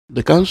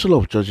The Council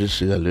of Churches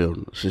Sierra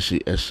Leone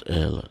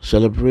 (CCSL)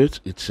 celebrates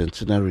its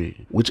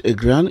centenary with a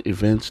grand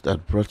event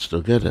that brought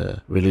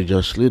together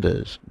religious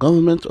leaders,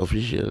 government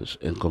officials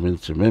and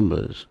community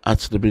members at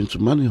the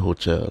Bintumani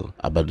Hotel,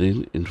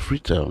 Aberdeen in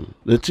Freetown.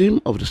 The theme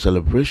of the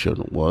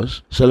celebration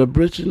was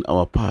Celebrating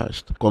Our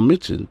Past,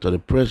 Committing to the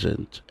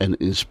Present and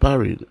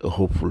Inspiring a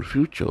Hopeful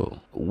Future,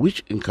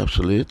 which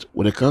encapsulates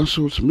with the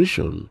Council's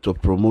mission to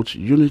promote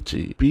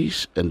unity,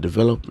 peace and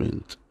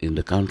development in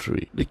the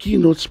country. The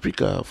keynote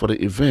speaker for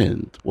the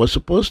event was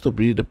supposed to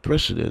be the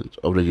President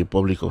of the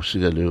Republic of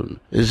Sierra Leone,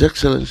 His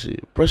Excellency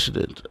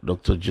President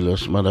Dr.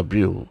 Julius Maada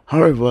Bio.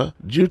 However,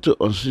 due to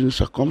unseen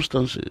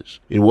circumstances,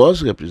 he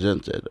was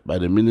represented by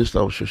the Minister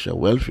of Social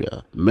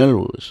Welfare,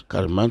 Melrose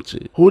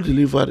Karimanti, who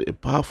delivered a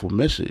powerful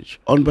message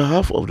on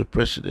behalf of the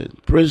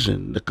President,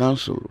 praising the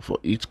Council for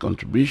its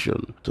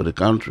contribution to the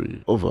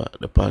country over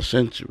the past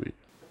century.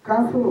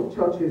 Council of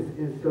Churches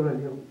in Sierra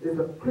Leone is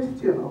a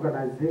Christian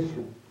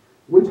organization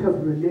which has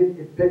remained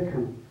a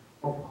beacon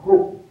of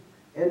hope,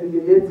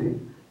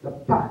 illuminating the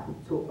path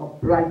to a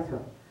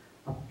brighter,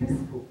 a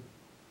peaceful,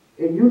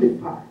 a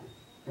unified,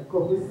 a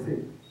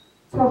cohesive,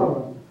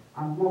 tolerant,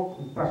 and more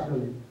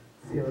compassionate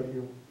Sierra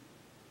Leone.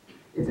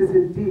 It is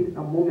indeed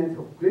a moment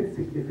of great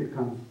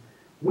significance,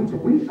 which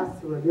we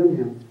as Sierra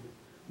Leoneans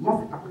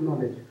must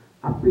acknowledge,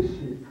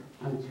 appreciate,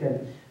 and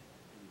cherish.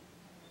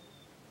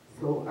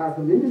 So, as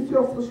the Ministry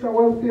of Social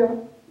Welfare,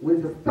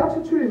 with the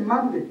statutory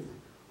mandate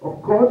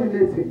of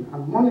coordinating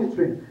and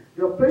monitoring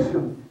the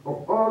operations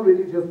of all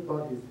religious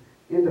bodies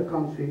in the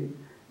country,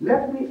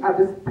 let me at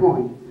this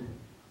point,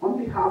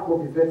 on behalf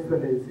of His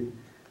Excellency,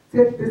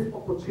 take this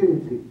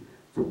opportunity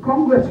to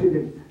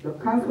congratulate the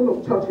Council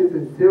of Churches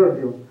in Sierra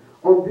Leone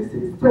on this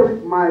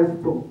historic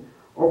milestone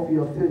of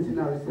your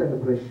centenary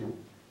celebration.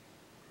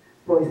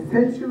 For a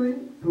century,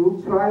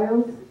 through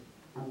trials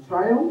and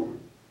triumphs,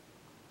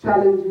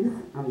 challenges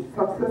and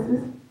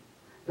successes,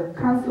 the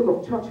Council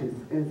of Churches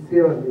in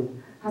Sierra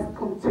Leone has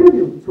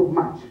continued to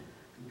march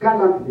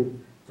gallantly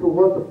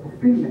towards the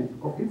fulfillment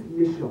of its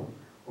mission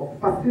of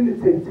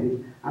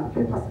facilitating and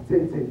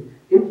capacitating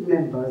its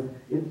members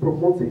in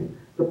promoting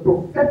the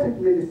prophetic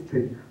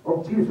ministry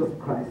of Jesus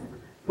Christ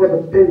for the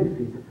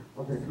benefit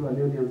of the Sierra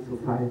Leonean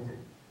society.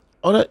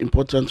 Other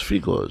important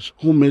figures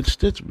who made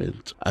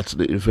statements at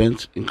the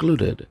event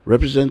included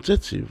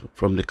representatives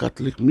from the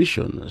Catholic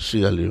Mission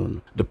Sierra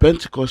Leone, the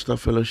Pentecostal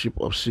Fellowship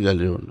of Sierra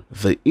Leone,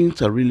 the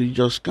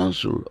Interreligious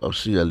Council of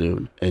Sierra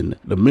Leone, and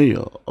the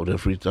Mayor of the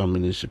Freetown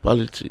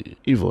Municipality,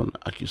 Yvonne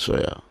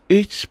Akisoya.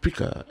 Each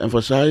speaker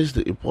emphasized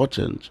the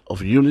importance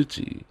of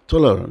unity,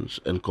 tolerance,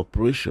 and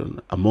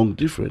cooperation among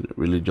different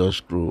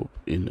religious groups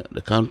in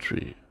the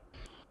country.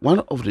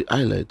 One of the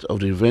highlights of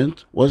the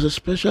event was a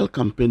special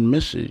campaign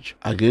message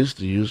against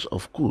the use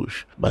of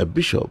kush by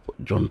Bishop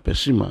John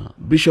Pesima.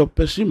 Bishop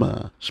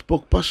Pesima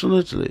spoke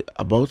passionately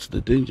about the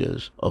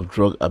dangers of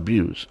drug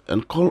abuse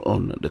and called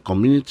on the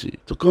community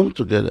to come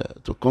together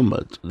to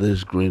combat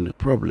this growing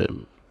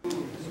problem.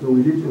 So we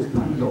need to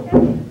stand up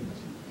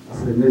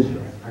as a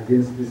nation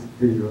against this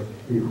dangerous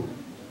evil.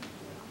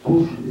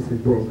 Kush is a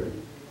problem.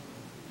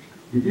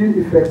 The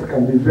ill effects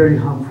can be very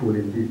harmful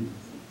indeed.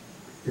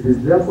 It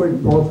is therefore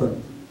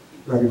important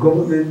that the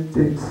government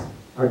takes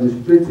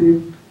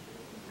administrative,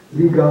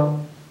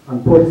 legal,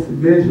 and policy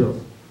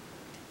measures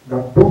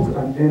that put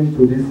an end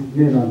to this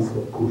menace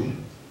of kush.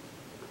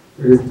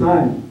 It is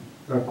time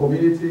that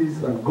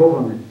communities and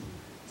government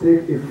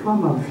take a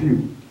firmer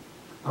view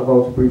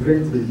about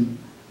preventing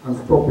and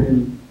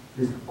stopping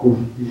this kush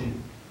issue.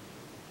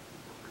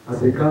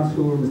 As a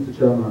council, Mr.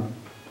 Chairman,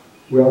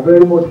 we are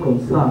very much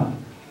concerned.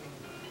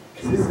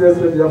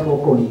 CCSL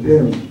therefore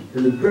condemns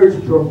in a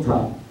very strong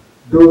term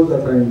those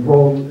that are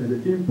involved in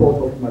the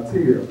import of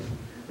materials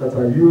that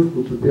are used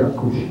to prepare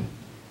kush.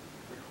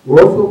 We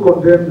also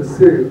condemn the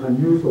sale and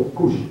use of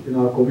kush in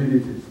our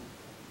communities.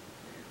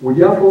 We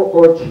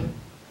therefore urge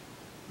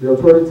the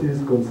authorities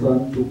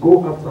concerned to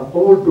go after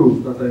all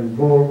those that are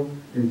involved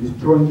in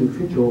destroying the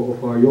future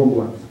of our young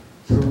ones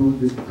through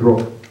this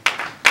drug.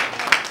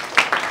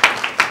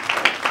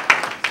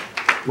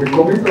 We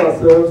commit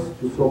ourselves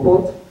to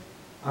support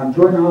and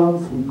join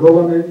hands with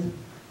government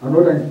and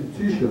other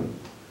institutions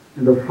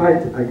in the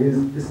fight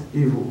against this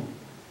evil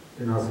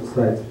in our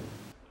society.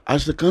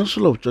 As the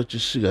Council of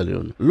Churches Sierra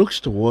Leone looks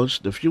towards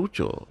the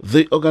future,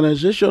 the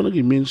organization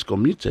remains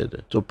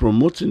committed to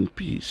promoting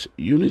peace,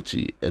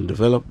 unity, and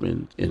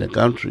development in the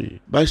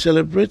country by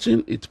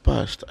celebrating its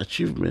past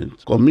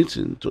achievements,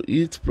 committing to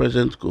its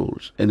present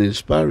goals, and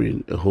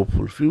inspiring a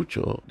hopeful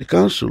future. The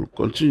Council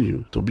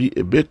continues to be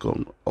a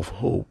beacon of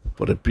hope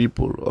for the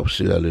people of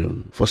Sierra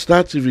Leone. For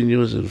Star TV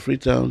News in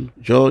Freetown,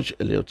 George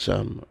Elliott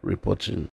Sam reporting.